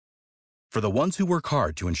For the ones who work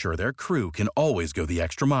hard to ensure their crew can always go the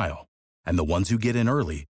extra mile, and the ones who get in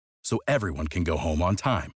early so everyone can go home on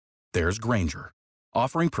time, there's Grainger,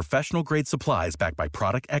 offering professional-grade supplies backed by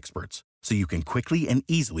product experts so you can quickly and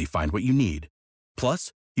easily find what you need.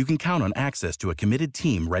 Plus, you can count on access to a committed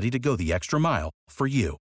team ready to go the extra mile for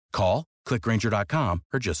you. Call, click Grainger.com,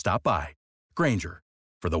 or just stop by. Grainger,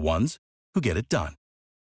 for the ones who get it done.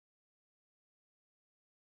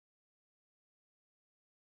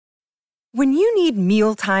 When you need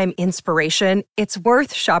mealtime inspiration, it's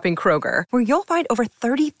worth shopping Kroger, where you'll find over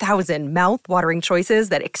 30,000 mouth-watering choices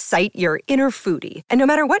that excite your inner foodie. And no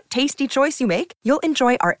matter what tasty choice you make, you'll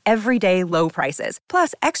enjoy our everyday low prices,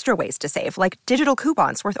 plus extra ways to save, like digital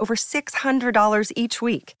coupons worth over $600 each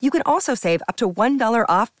week. You can also save up to $1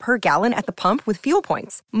 off per gallon at the pump with fuel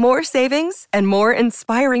points. More savings and more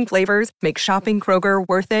inspiring flavors make shopping Kroger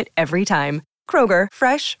worth it every time. Kroger,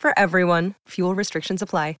 fresh for everyone. Fuel restrictions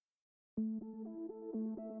apply.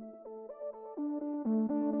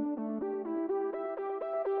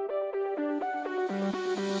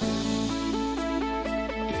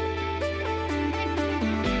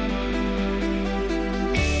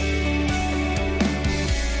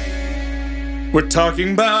 We're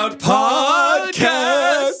talking about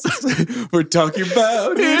podcasts. We're talking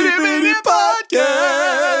about itty bitty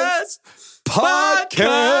podcasts.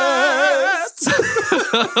 Podcasts.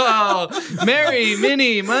 Merry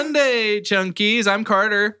Mini Monday, Chunkies. I'm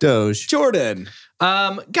Carter. Doge. Jordan.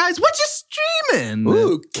 Guys, what you streaming?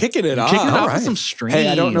 Ooh, kicking it off. Kicking it off right. with some stream. Hey,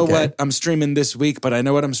 I don't know what I'm streaming this week, but I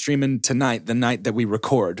know what I'm streaming tonight, the night that we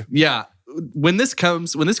record. Yeah. When this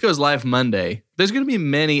goes live Monday, there's going to be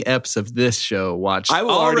many eps of this show watched I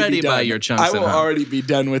will already be by done. your chunks. I will at home. already be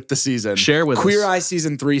done with the season. Share with Queer us. Eye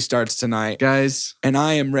Season 3 starts tonight. Guys. And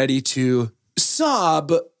I am ready to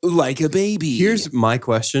sob like a baby. Here's my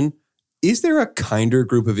question. Is there a kinder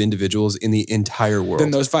group of individuals in the entire world?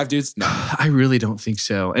 Then those 5 dudes? No. I really don't think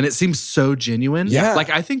so. And it seems so genuine. Yeah. Like,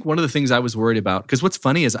 I think one of the things I was worried about, because what's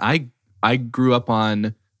funny is I grew up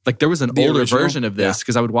on, like, there was an The older original? version of this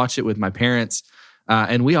because I would watch it with my parents.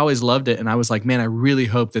 And we always loved it. And I was like, man, I really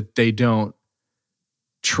hope that they don't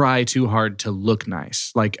try too hard to look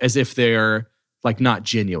nice. Like, as if they're, like, not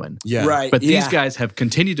genuine. Yeah. Right. But these yeah. guys have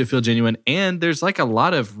continued to feel genuine. And there's, like, a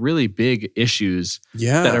lot of really big issues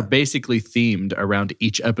Yeah. that are basically themed around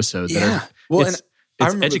each episode. Yeah. That are, Well, it's and I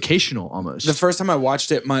remember educational almost. The first time I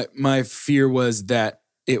watched it, my fear was that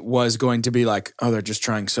it was going to be like, oh, they're just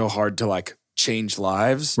trying so hard to, like, change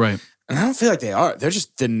lives. Right. And I don't feel like they are. They're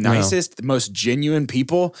just the nicest, the most genuine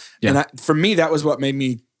people. Yeah. And for me, that was what made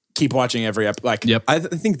me keep watching every episode. Like, Yep. I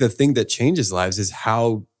think the thing that changes lives is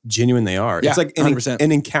how genuine they are. Yeah, it's like 100%.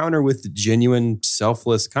 an encounter with genuine,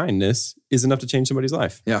 selfless kindness is enough to change somebody's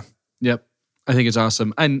life. Yeah. Yep. I think it's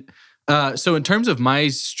awesome. And so in terms of my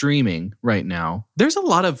streaming right now, there's a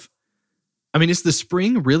lot of, I mean, is the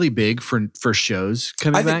spring really big for shows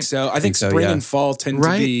coming I back? think so. I think so, spring yeah. and fall tend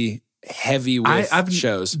Right. to be heavy with I've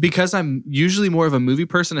shows. Because I'm usually more of a movie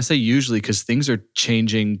person. I say usually because things are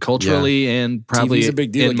changing culturally and probably TV's a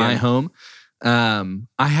big deal in my again. home.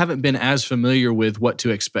 I haven't been as familiar with what to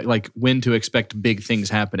expect, like when to expect big things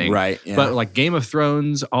happening. Right. Yeah. But like Game of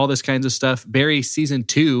Thrones, all this kinds of stuff. Barry season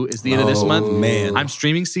 2 is the end of this Oh, month. man. I'm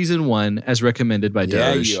streaming season 1 as recommended by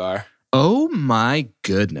yeah, Doge. you are. Oh my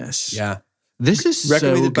goodness. Yeah. This is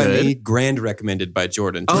Recommended so by good. me, grand recommended by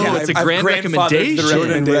Jordan. Oh, Yeah, it's a I've grand grandfathered recommendation. the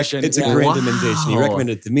recommendation. It's a Yeah. grand Wow. recommendation. He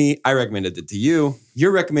recommended it to me. I recommended it to you.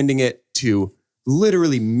 You're recommending it to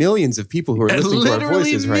literally millions of people who are listening to our Literally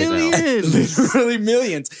voices right now. millions. Literally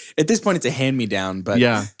millions. At this point, it's a hand-me-down, but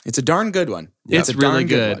Yeah. it's a darn good one. It's a really darn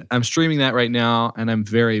good. one. I'm streaming that right now, and I'm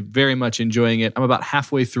very, very much enjoying it. I'm about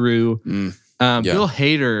halfway through. Yeah. Bill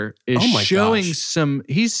Hader is Oh my showing gosh. some.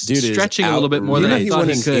 He's Dude is stretching a little bit more You than know I he thought won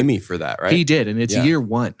he an could. Emmy for that, right? He did, and it's Yeah. year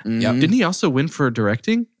 1. Yep. Didn't he also win for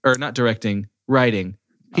directing or not directing? Writing.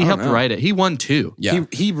 He I don't helped know. write it. He won 2. Yeah.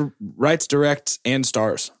 He writes, directs, and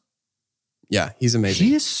stars. Yeah, he's amazing.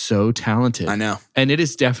 He is so talented. I know. And it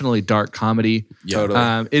is definitely dark comedy. Yeah.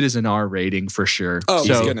 Totally. It is an R rating for sure. Oh,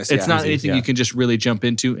 so goodness, it's yeah. not anything Yeah. you can just really jump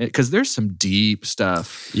into because there's some deep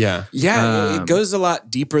stuff. Yeah. Yeah, it Um, goes a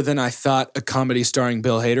lot deeper than I thought a comedy starring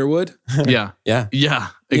Bill Hader would. Yeah. Yeah. Yeah. you know?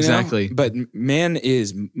 Exactly. But man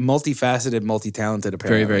is multifaceted, multi-talented,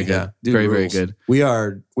 apparently. Very, very good. Yeah. Dude Very, very rules. good. We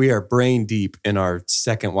are brain deep in our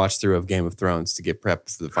second watch through of Game of Thrones to get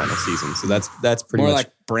prepped for the final season. So that's pretty More much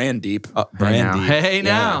like brand deep. brand deep. Hey Yeah.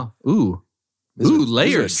 now. Ooh. These are- Ooh, these are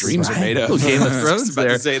layers. what dreams are made of. Ooh, Game of I was Thrones just about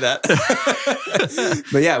there. to say that.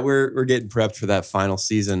 But yeah, we're getting prepped for that final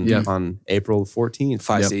season Yeah. on April 14th.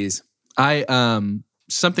 5 Yep. C's. I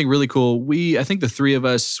something really cool. I think the three of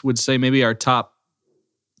us would say maybe our top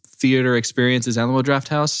theater experience is Alamo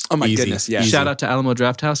Drafthouse. Oh my Easy. goodness, yeah. Shout out to Alamo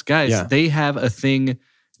Drafthouse. Guys, Yeah. they have a thing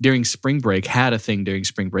during spring break,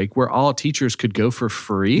 where all teachers could go for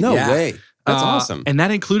free. No Yeah. way. That's awesome. And that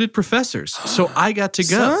included professors. So I got to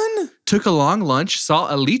go. Son? Took a long lunch, saw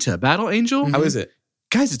Alita, Battle Angel. How is it?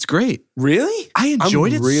 Guys, it's great. Really? I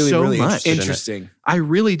enjoyed it really, so really much. interested in it. Interesting. I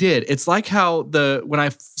really did. It's like how when I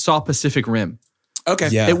saw Pacific Rim, Okay.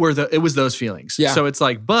 Yeah. it was those feelings. Yeah. So it's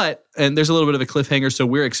like, and there's a little bit of a cliffhanger, so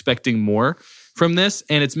we're expecting more from this,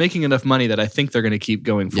 and it's making enough money that I think they're going to keep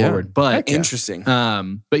going Yeah. forward. But Interesting.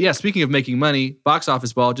 but yeah, speaking of making money, Box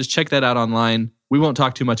Office Ball, just check that out online. We won't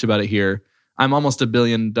talk too much about it here. I'm almost $1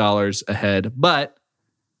 billion ahead, but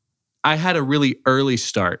I had a really early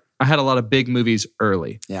start. I had a lot of big movies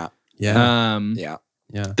early. Yeah. Yeah. Yeah.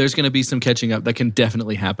 Yeah. There's going to be some catching up that can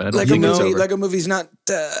definitely happen. I don't Lego think it's movie. over. Lego movie's not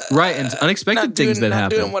Right, and unexpected not things doing, that not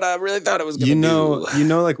happen. doing what I really thought it was going to You do.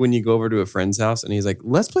 know, like when you go over to a friend's house and he's like,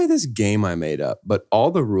 "Let's play this game I made up," but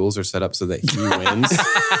all the rules are set up so that he wins.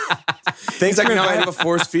 He's like, no, I have a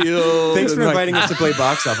force field. Thanks for And like- inviting us to play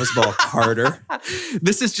Box Office Ball, Carter.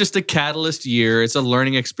 This is just a catalyst year. It's a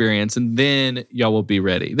learning experience, and then y'all will be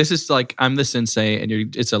ready. This is like I'm the sensei, and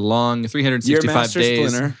it's a long You're 365 Master days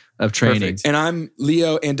Splinter. of training. Perfect. And I'm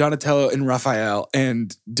Leo and Donatello and Raphael,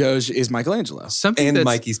 and Doge is Michelangelo. Something And that's,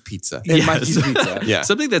 Mikey's Pizza. And Yes. Mikey's Pizza. Yeah.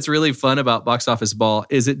 Something that's really fun about Box Office Ball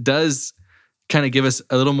is it does kind of give us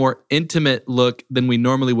a little more intimate look than we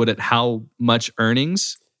normally would at how much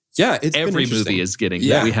earnings Yeah. It's been every interesting. movie is getting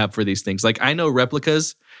Yeah. that we have for these things. Like I know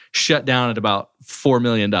Replicas shut down at about $4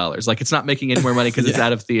 million. Like it's not making any more money because it's Yeah.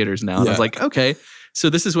 out of theaters now. And I was Yeah. like, okay, so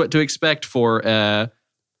this is what to expect for a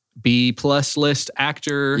B+ list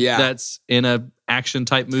actor Yeah. that's in a action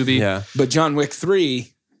type movie. Yeah. But John Wick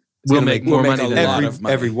 3 We'll gonna make make- more we'll make money a than lot that. of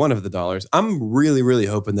money. Every one of the dollars. I'm really, really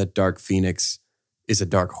hoping that Dark Phoenix is a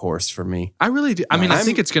dark horse for me. I really do. I mean, I I'm-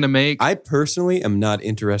 think it's going to make. I personally am not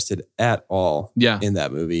interested at all Yeah. in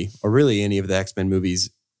that movie or really any of the X-Men movies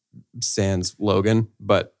sans Logan.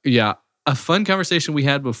 But Yeah. A fun conversation we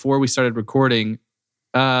had before we started recording.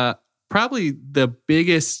 Probably the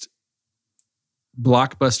biggest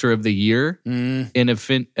blockbuster of the year in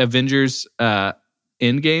Avengers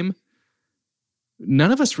Endgame.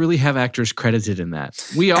 None of us really have actors credited in that.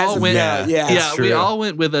 We all of went, now, yeah, it's we true. all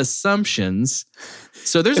went with assumptions.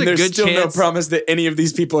 So there's and a there's good still chance no promise that any of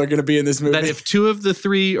these people are going to be in this movie. that if two of the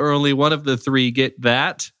three or only one of the three get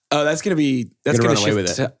that, that's going to Gonna going run to away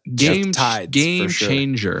shift with it. game tides game for sure.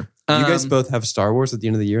 changer. you guys both have Star Wars at the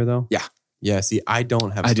end of the year, though? Yeah. Yeah. See, I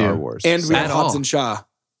don't have I Star do. Wars. And we so- have At Hobbs all. and Shaw,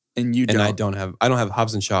 and you don't. and I don't have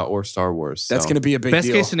Hobbs and Shaw or Star Wars. That's so. going to be a big Best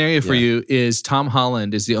deal. case scenario for Yeah. you is Tom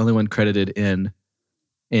Holland is the only one credited in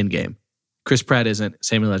Endgame. Chris Pratt isn't.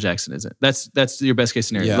 Samuel L. Jackson isn't. That's your best case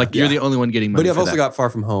scenario. Yeah. Like you're Yeah. the only one getting money. But I've for also that. got Far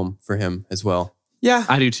From Home for him as well. Yeah,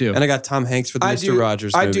 I do too. And I got Tom Hanks for the I Mr. do.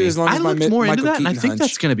 Rogers I movie. do as long as I my looked more into Michael that, and I Keaton think hunch.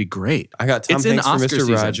 that's going to be great. I got Tom It's in Hanks for Oscar Mr.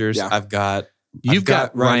 season. Rogers. Yeah. I've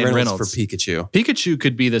got Ryan Reynolds for Pikachu. Pikachu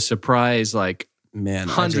could be the surprise, like Man,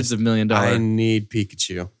 hundreds of $1 million. I need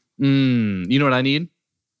Pikachu. You know what I need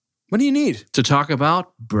What do you need? to talk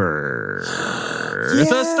about? Bird. The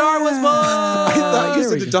Star Wars Boy. I thought you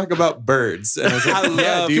said to talk about birds. And I was like, I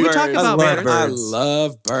love dude, Can we talk birds. about I love I birds.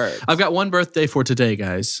 love birds. I've got one birthday for today,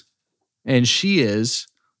 guys, and she is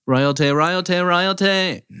royalty.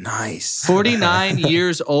 Nice. 49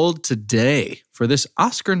 years old today for this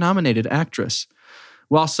Oscar-nominated actress.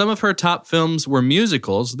 While some of her top films were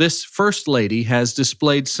musicals, this First Lady has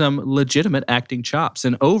displayed some legitimate acting chops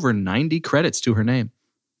and over 90 credits to her name.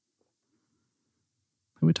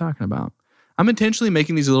 What are we talking about? I'm intentionally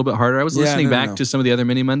making these a little bit harder. I was Yeah, listening no, back no. to some of the other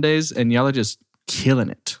Mini Mondays, and y'all are just killing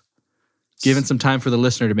it. Giving some time for the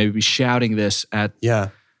listener to maybe be shouting this at Yeah.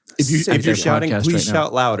 If At you're their shouting, podcast please right now.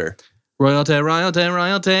 shout louder.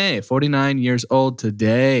 Royalty. 49 years old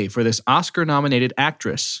today for this Oscar-nominated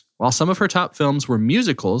actress. While some of her top films were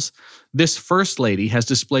musicals, this First Lady has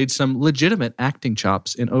displayed some legitimate acting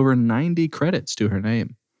chops and over 90 credits to her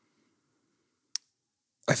name.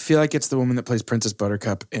 I feel like it's the woman that plays Princess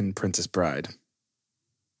Buttercup in Princess Bride.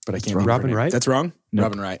 But I can't wrong. remember her Robin name. Wright? That's wrong? Nope.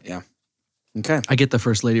 Robin Wright, yeah. Okay. I get the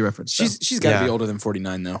First Lady reference. though. She's got to Yeah. be older than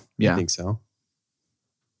 49, though. I yeah. think so.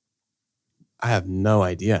 I have no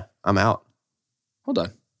idea. I'm out. Hold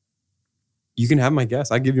on. You can have my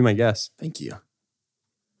guess. I'll give you my guess. Thank you.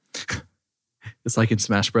 It's like in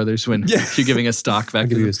Smash Brothers when Yeah. you're giving a stock I'll back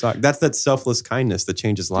give to you them. a stock. That's that selfless kindness that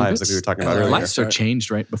changes lives, like we were talking about Dude, earlier. Lives are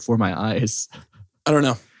changed right before my eyes. I don't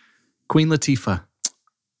know. Queen Latifah.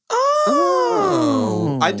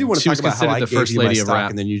 Oh, I do want to She talk was about how considered I the gave first you my lady of stock rap.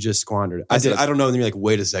 and then you just squandered it. I I said, did. I don't know. And then you're like,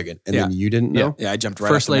 wait a second. And Yeah. then you didn't know? Yeah, I jumped right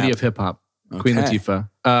First off the Lady map. of Hip Hop. Queen Okay. Latifah.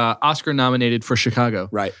 Oscar nominated for Chicago.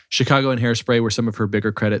 Right. Chicago and Hairspray were some of her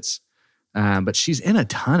bigger credits. But she's in a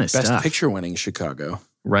ton of Best stuff. Picture winning Chicago.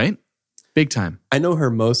 Right? Big time. I know her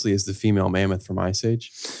mostly as the female mammoth from Ice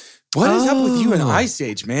Age. What is up with you and Oh. Ice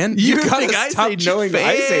Age, man? You're You a gotta big Ice stop Age knowing fan.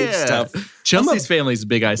 Ice Age stuff. Chelsea's family's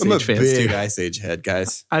big Ice I'm a Age fans big too. Ice Age head,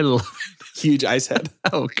 guys. I love Huge Ice Head.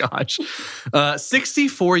 Oh gosh.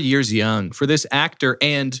 64 years young for this actor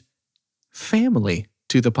and family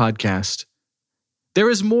to the podcast. There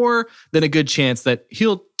is more than a good chance that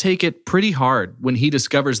he'll take it pretty hard when he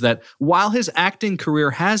discovers that while his acting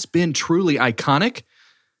career has been truly iconic,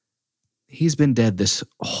 he's been dead this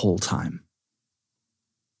whole time.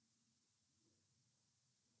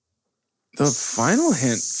 The final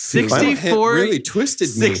hint. 64 Final hint really twisted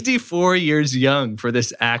me. 64 years young for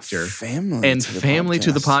this actor. Family And to the family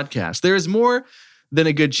to the podcast. There is more than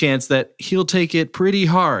a good chance that he'll take it pretty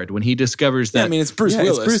hard when he discovers Yeah, that. I mean, it's Bruce Yeah,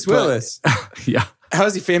 Willis. it's Bruce but Willis. yeah,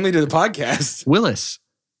 How's he family to the podcast? Willis.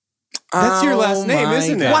 That's your last name, my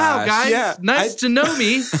isn't it? Wow, guys, Yeah, nice to know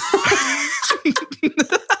me.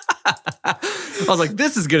 I was like,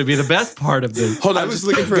 this is going to be the best part of the. Hold on, I was just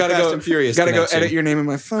looking for a gotta Fast go, and Furious Gotta connection. go edit your name in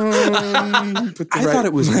my phone. Put the I right- thought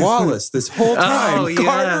it was Wallace this whole time. Oh, yes.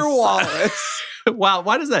 Carter Wallace. Wow,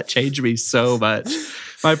 why does that change me so much?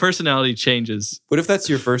 My personality changes. What if that's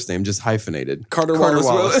your first name, just hyphenated? Carter Wallace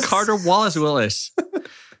Willis. Carter Wallace Willis.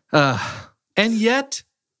 And yet,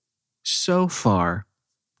 so far,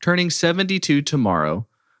 turning 72 tomorrow.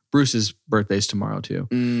 Bruce's birthday's tomorrow, too.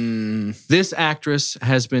 This actress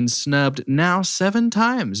has been snubbed now 7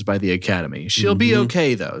 times by the Academy. She'll be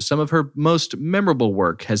okay, though. Some of her most memorable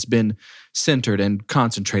work has been centered and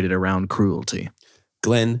concentrated around cruelty.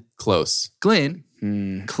 Glenn Close. Glenn,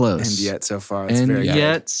 close. And yet, so far, it's And very good.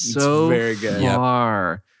 yet, It's so very good.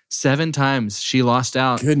 far. 7 times she lost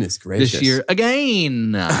out Goodness gracious. this year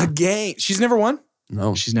again. Again, she's never won.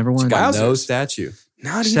 No. She's never won. Got Wowzers. no statue.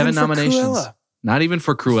 Not 7 even for nominations. Cruella. Not even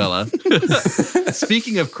for Cruella.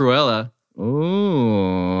 Speaking of Cruella,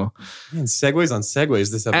 ooh, Man, segues on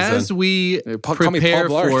segues this episode. as we Call me prepare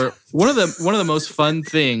Paul Blart. for one of the most fun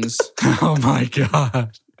things. Oh my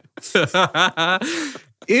god!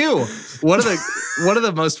 Ew! One of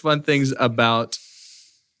the most fun things about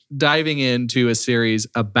diving into a series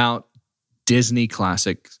about Disney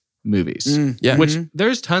classic movies, yeah. which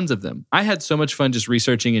there's tons of them. I had so much fun just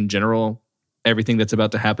researching in general everything that's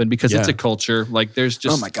about to happen because it's Yeah. a culture. Like there's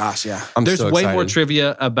just Oh my gosh, yeah. I'm there's so way excited. more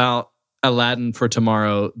trivia about Aladdin for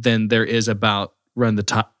tomorrow than there is about Run the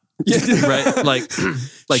Top. Right? Like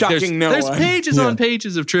Shocking no there's one. pages on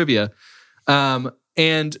pages of trivia.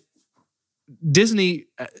 And Disney,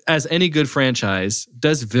 as any good franchise,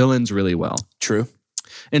 does villains really well. True.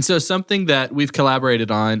 And so something that we've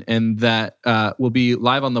collaborated on and that will be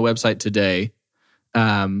live on the website today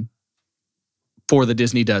for the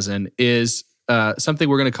Disney Dozen is something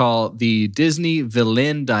we're going to call the Disney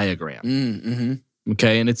Villain Diagram. Mm-hmm.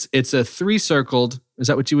 Okay, and it's a 3-circled, is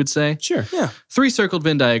that what you would say? Sure. Yeah. 3-circled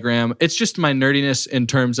Venn diagram. It's just my nerdiness in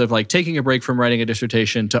terms of like taking a break from writing a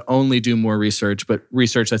dissertation to only do more research, but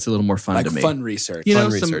research that's a little more fun Like to me. fun research. You know,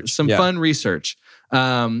 Fun some research. some Yeah. fun research.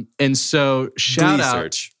 And so shout Glee out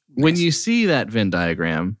search. when you see that Venn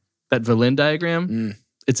diagram, that Villain diagram,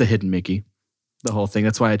 it's a hidden Mickey. The whole thing.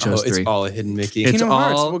 That's why I chose 3. It's all a hidden Mickey. It's Kingdom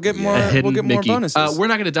Hearts. all We'll get more. a hidden We'll get more Mickey. bonuses. We're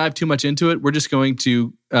not going to dive too much into it. We're just going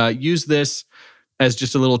to use this as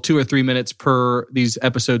just a little 2 or 3 minutes per these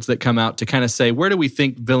episodes that come out to kind of say, where do we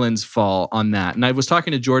think villains fall on that? And I was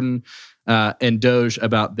talking to Jordan and Doge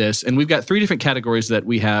about this, and we've got 3 different categories that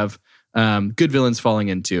we have good villains falling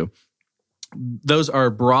into. Those are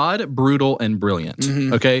broad, brutal, and brilliant.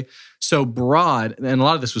 Okay? So broad, and a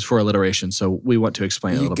lot of this was for alliteration, so we want to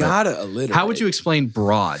explain it a You little bit. gotta alliterate. How would you explain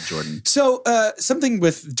broad, Jordan? So something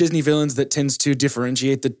with Disney villains that tends to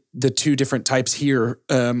differentiate the 2 different types here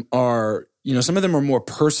are, you know, some of them are more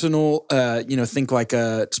personal. You know, think like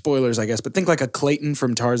spoilers, I guess, but think like a Clayton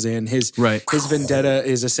from Tarzan. His vendetta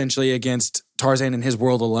is essentially against Tarzan and his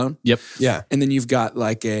world alone. Yep. Yeah. And then you've got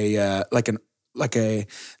let's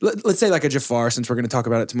say like a Jafar, since we're going to talk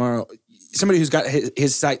about it tomorrow. Somebody who's got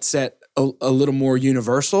his sights set a little more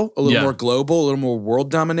universal, a little more global, a little more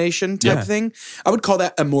world domination type thing. I would call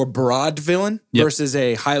that a more broad villain versus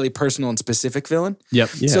a highly personal and specific villain. Yep.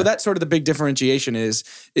 So that's sort of the big differentiation is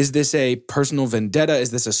this a personal vendetta?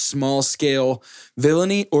 Is this a small scale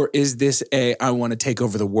villainy? Or is this a I want to take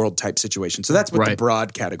over the world type situation? So that's what the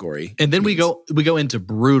broad category. And then we go into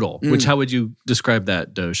brutal, which how would you describe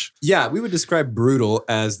that, Doge? Yeah, we would describe brutal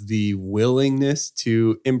as the willingness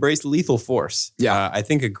to embrace lethal force. Yeah. I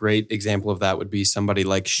think a great example of that would be somebody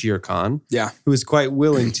like Shere Khan, Yeah. who is quite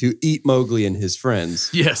willing to eat Mowgli and his friends.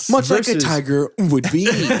 Yes. Much like a Versus- tiger would be.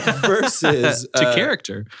 versus to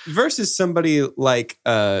character. versus somebody like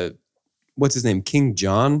what's his name, King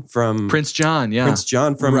John from Prince John, yeah. Prince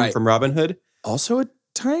John from Right. Robin Hood. Also a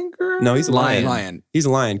tiger? No, he's a lion. Lion. He's a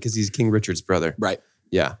lion because he's King Richard's brother. Right.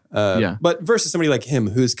 Yeah. Yeah. But versus somebody like him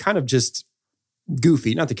who's kind of just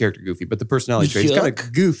goofy, not the character goofy, but the personality trait. He's kind Yuck.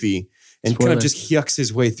 of goofy and kind Spoiler. of just yucks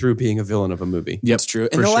his way through being a villain of a movie. Yep, That's true.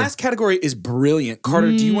 for And the sure. last category is brilliant. Carter,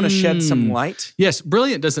 do you want to shed some light? Yes,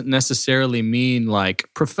 brilliant doesn't necessarily mean like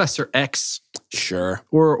Professor X Sure.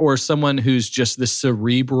 or someone who's just this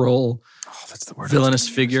cerebral Oh, that's the word. villainous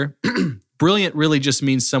figure. Brilliant really just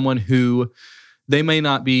means someone who they may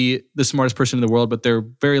not be the smartest person in the world, but they're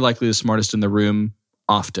very likely the smartest in the room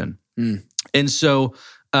often. Mm. And so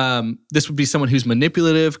this would be someone who's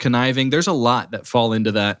manipulative, conniving. There's a lot that fall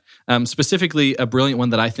into that. Specifically, a brilliant one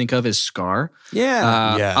that I think of is Scar.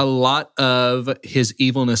 Yeah. Yeah. A lot of his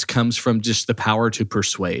evilness comes from just the power to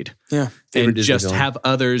persuade Yeah. Favorite and Disney just villain. have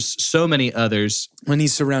others, so many others. When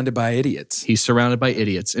he's surrounded by idiots. He's surrounded by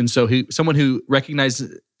idiots. And so someone who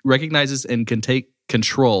recognizes and can take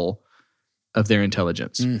control of their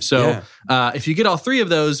intelligence. So if you get all three of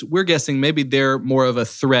those, we're guessing maybe they're more of a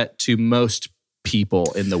threat to most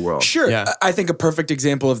people in the world. Sure. Yeah. I think a perfect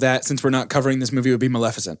example of that, since we're not covering this movie, would be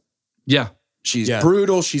Maleficent. Yeah. She's Yeah.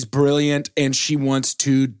 brutal, she's brilliant, and she wants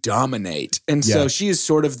to dominate. And so Yeah. she is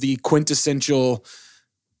sort of the quintessential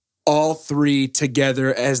all three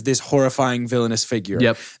together as this horrifying villainous figure.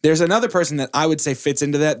 Yep. There's another person that I would say fits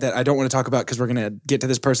into that I don't want to talk about because we're going to get to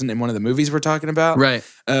this person in one of the movies we're talking about. Right.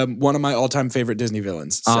 One of my all-time favorite Disney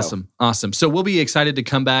villains. So, Awesome. So we'll be excited to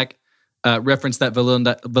come back, reference that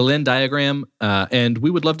Venn diagram, and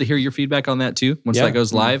we would love to hear your feedback on that too once Yeah. that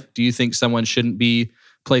goes live. Do you think someone shouldn't be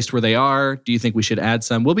placed where they are? Do you think we should add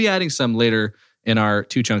some? We'll be adding some later in our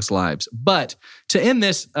Two Chunks Lives. But to end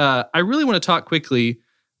this, I really want to talk quickly.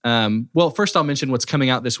 Well, first I'll mention what's coming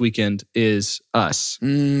out this weekend is Us.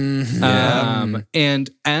 And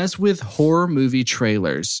as with horror movie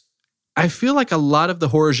trailers, I feel like a lot of the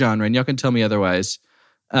horror genre, and y'all can tell me otherwise,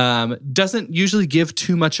 doesn't usually give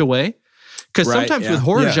too much away. Because Right, sometimes yeah. with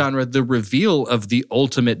horror Yeah. genre, the reveal of the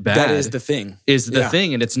ultimate bad that is the thing. the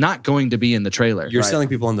thing, and it's not going to be in the trailer. You're Right. selling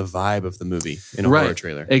people on the vibe of the movie in a right. horror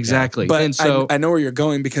trailer. Exactly. But and so I know where you're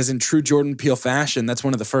going because in true Jordan Peele fashion, that's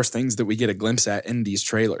one of the first things that we get a glimpse at in these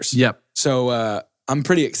trailers. yep. So I'm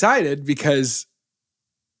pretty excited because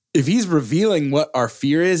if he's revealing what our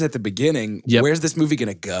fear is at the beginning, Yep. where's this movie going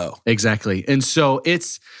to go? Exactly. And so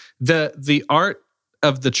it's the art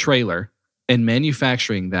of the trailer and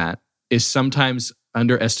manufacturing that is sometimes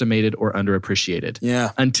underestimated or underappreciated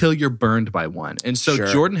Yeah. until you're burned by one. And so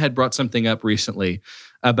Sure. Jordan had brought something up recently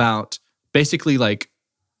about basically like,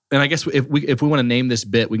 and I guess if we want to name this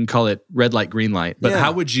bit, we can call it red light, green light. But Yeah.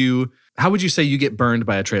 how would you say you get burned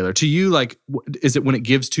by a trailer? To you, like, is it when it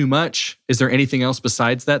gives too much? Is there anything else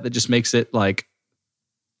besides that just makes it like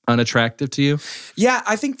unattractive to you? Yeah,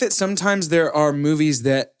 I think that sometimes there are movies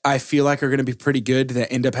that I feel like are going to be pretty good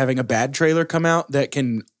that end up having a bad trailer come out that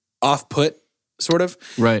can off-put, sort of.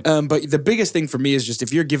 Right. But the biggest thing for me is just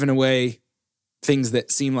if you're giving away things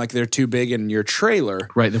that seem like they're too big in your trailer.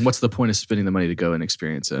 Right. Then what's the point of spending the money to go and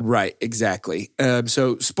experience it? Right, exactly.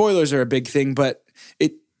 So spoilers are a big thing, but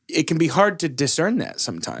it can be hard to discern that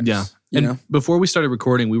sometimes. Yeah. You And know? before we started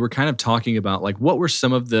recording, we were kind of talking about like what were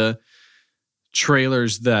some of the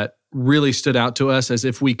trailers that really stood out to us as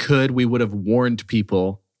if we could, we would have warned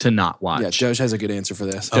people to not watch. Yeah, Josh has a good answer for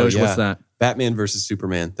this. Doge, yeah. what's that? Batman versus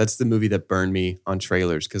Superman. That's the movie that burned me on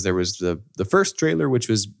trailers because there was the first trailer, which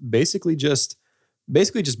was basically just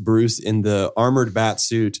Bruce in the armored bat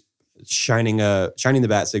suit shining the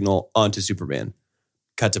bat signal onto Superman.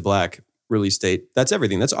 Cut to black, release date. That's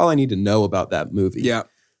everything. That's all I need to know about that movie. Yeah.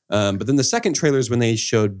 But then the second trailer is when they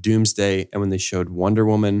showed Doomsday and when they showed Wonder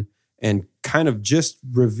Woman and kind of just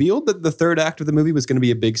revealed that the third act of the movie was going to be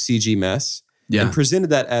a big CG mess. Yeah. And presented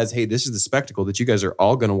that as, hey, this is the spectacle that you guys are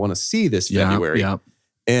all going to want to see this February. Yeah.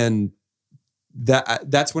 And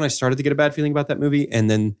that's when I started to get a bad feeling about that movie. And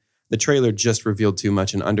then the trailer just revealed too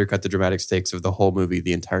much and undercut the dramatic stakes of the whole movie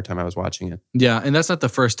the entire time I was watching it. Yeah. And that's not the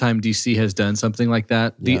first time DC has done something like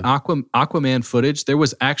that. The Yeah. Aquaman footage, there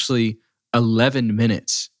was actually 11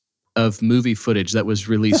 minutes of movie footage that was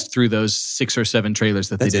released through those 6 or 7 trailers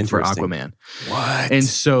that That's they did for interesting. Aquaman. What? And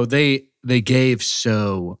so they gave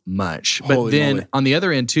so much. But Holy then moly. on the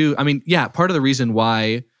other end too, I mean, yeah, part of the reason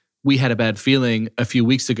why we had a bad feeling a few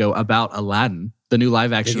weeks ago about Aladdin, the new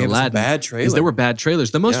live They action gave us a Aladdin, bad trailer. is there were bad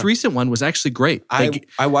trailers. The most Yeah. recent one was actually great.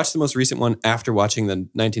 I watched the most recent one after watching the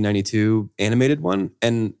 1992 animated one,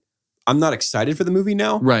 and I'm not excited for the movie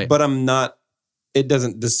now, Right. but I'm not. It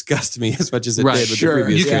doesn't disgust me as much as it Right. did with Sure. the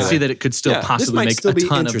previous You can trailer. see that it could still this possibly might make still a be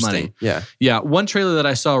ton of interesting. money. Yeah. Yeah. One trailer that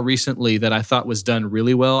I saw recently that I thought was done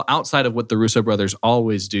really well, outside of what the Russo brothers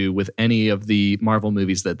always do with any of the Marvel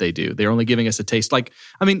movies that they do. They're only giving us a taste. Like,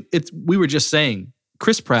 I mean, we were just saying,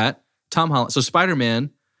 Chris Pratt, Tom Holland, so Spider-Man,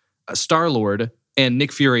 Star-Lord, and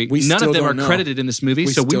Nick Fury, We none still of them are don't know. credited in this movie,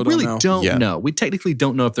 We so we still don't really know. don't Yeah. know. We technically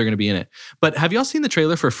don't know if they're going to be in it. But have y'all seen the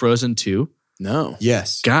trailer for Frozen 2? No.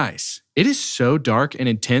 Yes. Guys, it is so dark and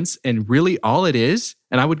intense, and really all it is,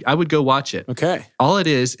 and I would go watch it. Okay. All it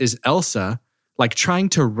is Elsa like trying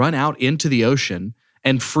to run out into the ocean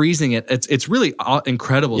and freezing it. It's really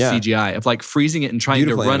incredible Yeah. CGI of like freezing it and trying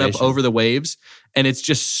Beautiful to run animation. up over the waves, and it's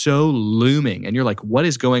just so looming, and you're like, what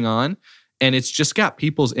is going on? And it's just got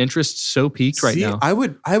people's interest so peaked right See, now. I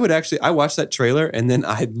would actually. I watched that trailer and then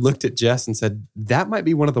I looked at Jess and said, "That might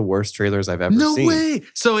be one of the worst trailers I've ever No seen." way.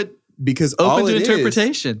 So it Because open all to it is-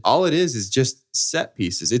 interpretation. all it is just set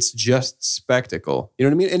pieces. It's just spectacle. You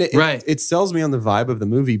know what I mean? And Right. it sells me on the vibe of the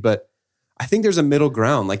movie, but I think there's a middle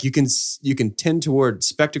ground. Like you can tend toward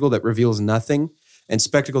spectacle that reveals nothing and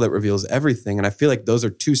spectacle that reveals everything. And I feel like those are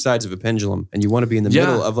two sides of a pendulum. And you want to be in the Yeah.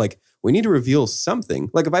 middle of like, we need to reveal something.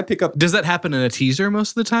 Like if I pick up Does that happen in a teaser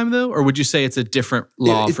most of the time though, or would you say it's a different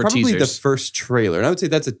law it's for probably teasers? the first trailer. And I would say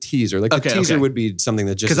that's a teaser. Like Okay, the teaser okay. would be something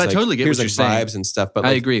that just 'Cause is I like, totally get here's what like you're saying. vibes and stuff. But I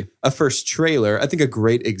like, agree. a first trailer, I think a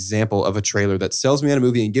great example of a trailer that sells me on a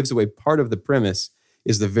movie and gives away part of the premise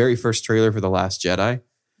is the very first trailer for The Last Jedi,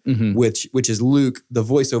 Mhm. which is Luke, the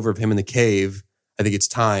voiceover of him in the cave. I think it's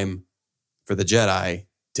time for the Jedi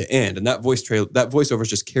to end. And that voiceover is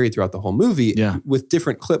just carried throughout the whole movie Yeah. with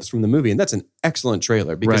different clips from the movie. And that's an excellent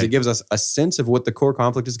trailer because Right. it gives us a sense of what the core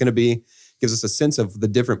conflict is going to be, gives us a sense of the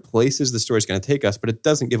different places the story is going to take us, but it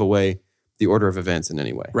doesn't give away the order of events in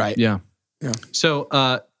any way. Right. Yeah. Yeah. So,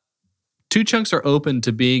 Two Chunks are open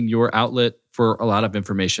to being your outlet for a lot of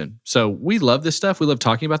information. So we love this stuff. We love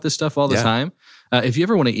talking about this stuff all the Yeah. time. If you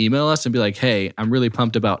ever want to email us and be like, hey, I'm really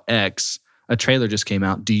pumped about X, a trailer just came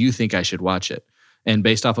out. Do you think I should watch it? And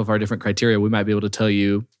based off of our different criteria, we might be able to tell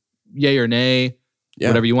you yay or nay, Yeah.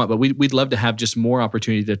 whatever you want. But we'd love to have just more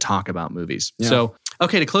opportunity to talk about movies. Yeah. So,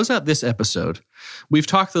 okay, to close out this episode, we've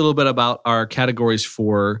talked a little bit about our categories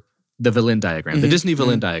for the villain diagram, the Mhm. Disney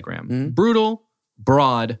villain diagram. Mhm. Brutal,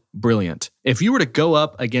 broad, brilliant. If you were to go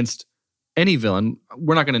up against any villain,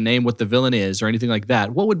 we're not going to name what the villain is or anything like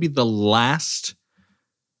that. What would be the last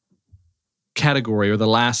category or the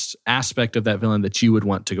last aspect of that villain that you would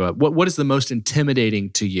want to go up? What is the most intimidating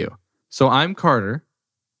to you? So I'm Carter,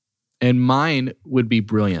 and mine would be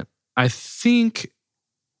brilliant. I think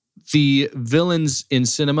the villains in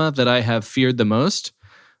cinema that I have feared the most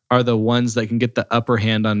are the ones that can get the upper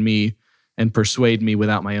hand on me and persuade me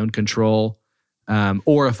without my own control.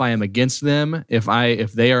 Or if I am against them,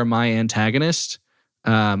 if they are my antagonist,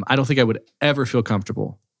 I don't think I would ever feel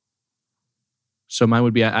comfortable. So mine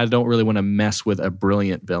would be, I don't really want to mess with a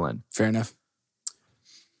brilliant villain. Fair enough.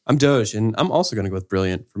 I'm Doge, and I'm also going to go with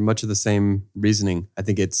brilliant for much of the same reasoning. I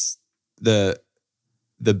think it's the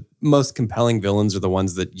most compelling villains are the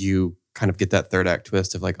ones that you kind of get that third act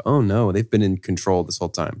twist of like, oh no, they've been in control this whole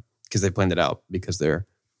time because they planned it out because they're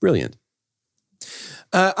brilliant.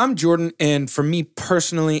 I'm Jordan, and for me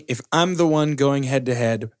personally, if I'm the one going head to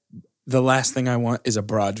head, the last thing I want is a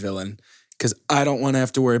broad villain because I don't want to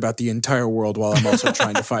have to worry about the entire world while I'm also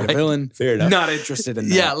trying to fight a villain. Fair enough. Not interested in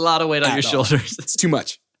that. Yeah, a lot of weight on At your all. shoulders. It's too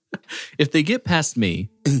much. If they get past me,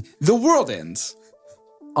 The world ends.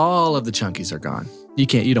 all of the chunkies are gone. You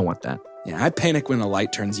don't want that. Yeah, I panic when a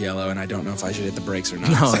light turns yellow and I don't know if I should hit the brakes or not.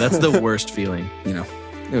 No, So, that's the worst feeling. you know,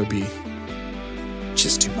 it would be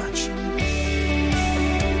just too much.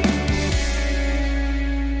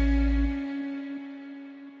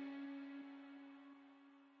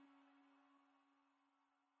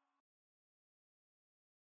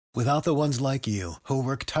 Without the ones like you, who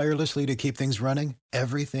work tirelessly to keep things running,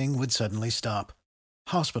 everything would suddenly stop.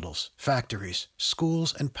 Hospitals, factories,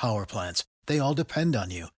 schools, and power plants, they all depend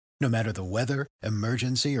on you. No matter the weather,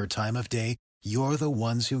 emergency, or time of day, you're the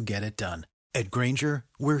ones who get it done. At Grainger,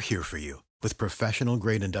 we're here for you with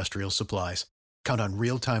professional-grade industrial supplies. Count on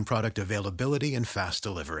real-time product availability and fast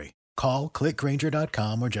delivery. Call,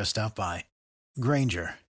 clickgrainger.com, or just stop by.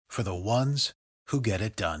 Grainger, for the ones who get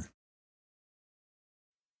it done.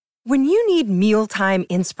 When you need mealtime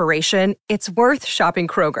inspiration, it's worth shopping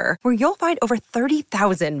Kroger, where you'll find over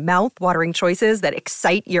 30,000 mouth-watering choices that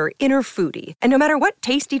excite your inner foodie. And no matter what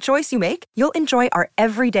tasty choice you make, you'll enjoy our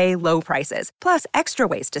everyday low prices, plus extra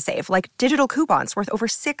ways to save, like digital coupons worth over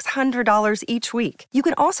 $600 each week. You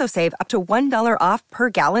can also save up to $1 off per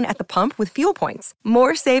gallon at the pump with fuel points.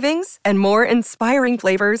 More savings and more inspiring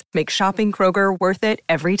flavors make shopping Kroger worth it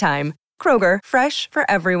every time. Kroger, fresh for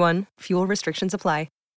everyone. Fuel restrictions apply.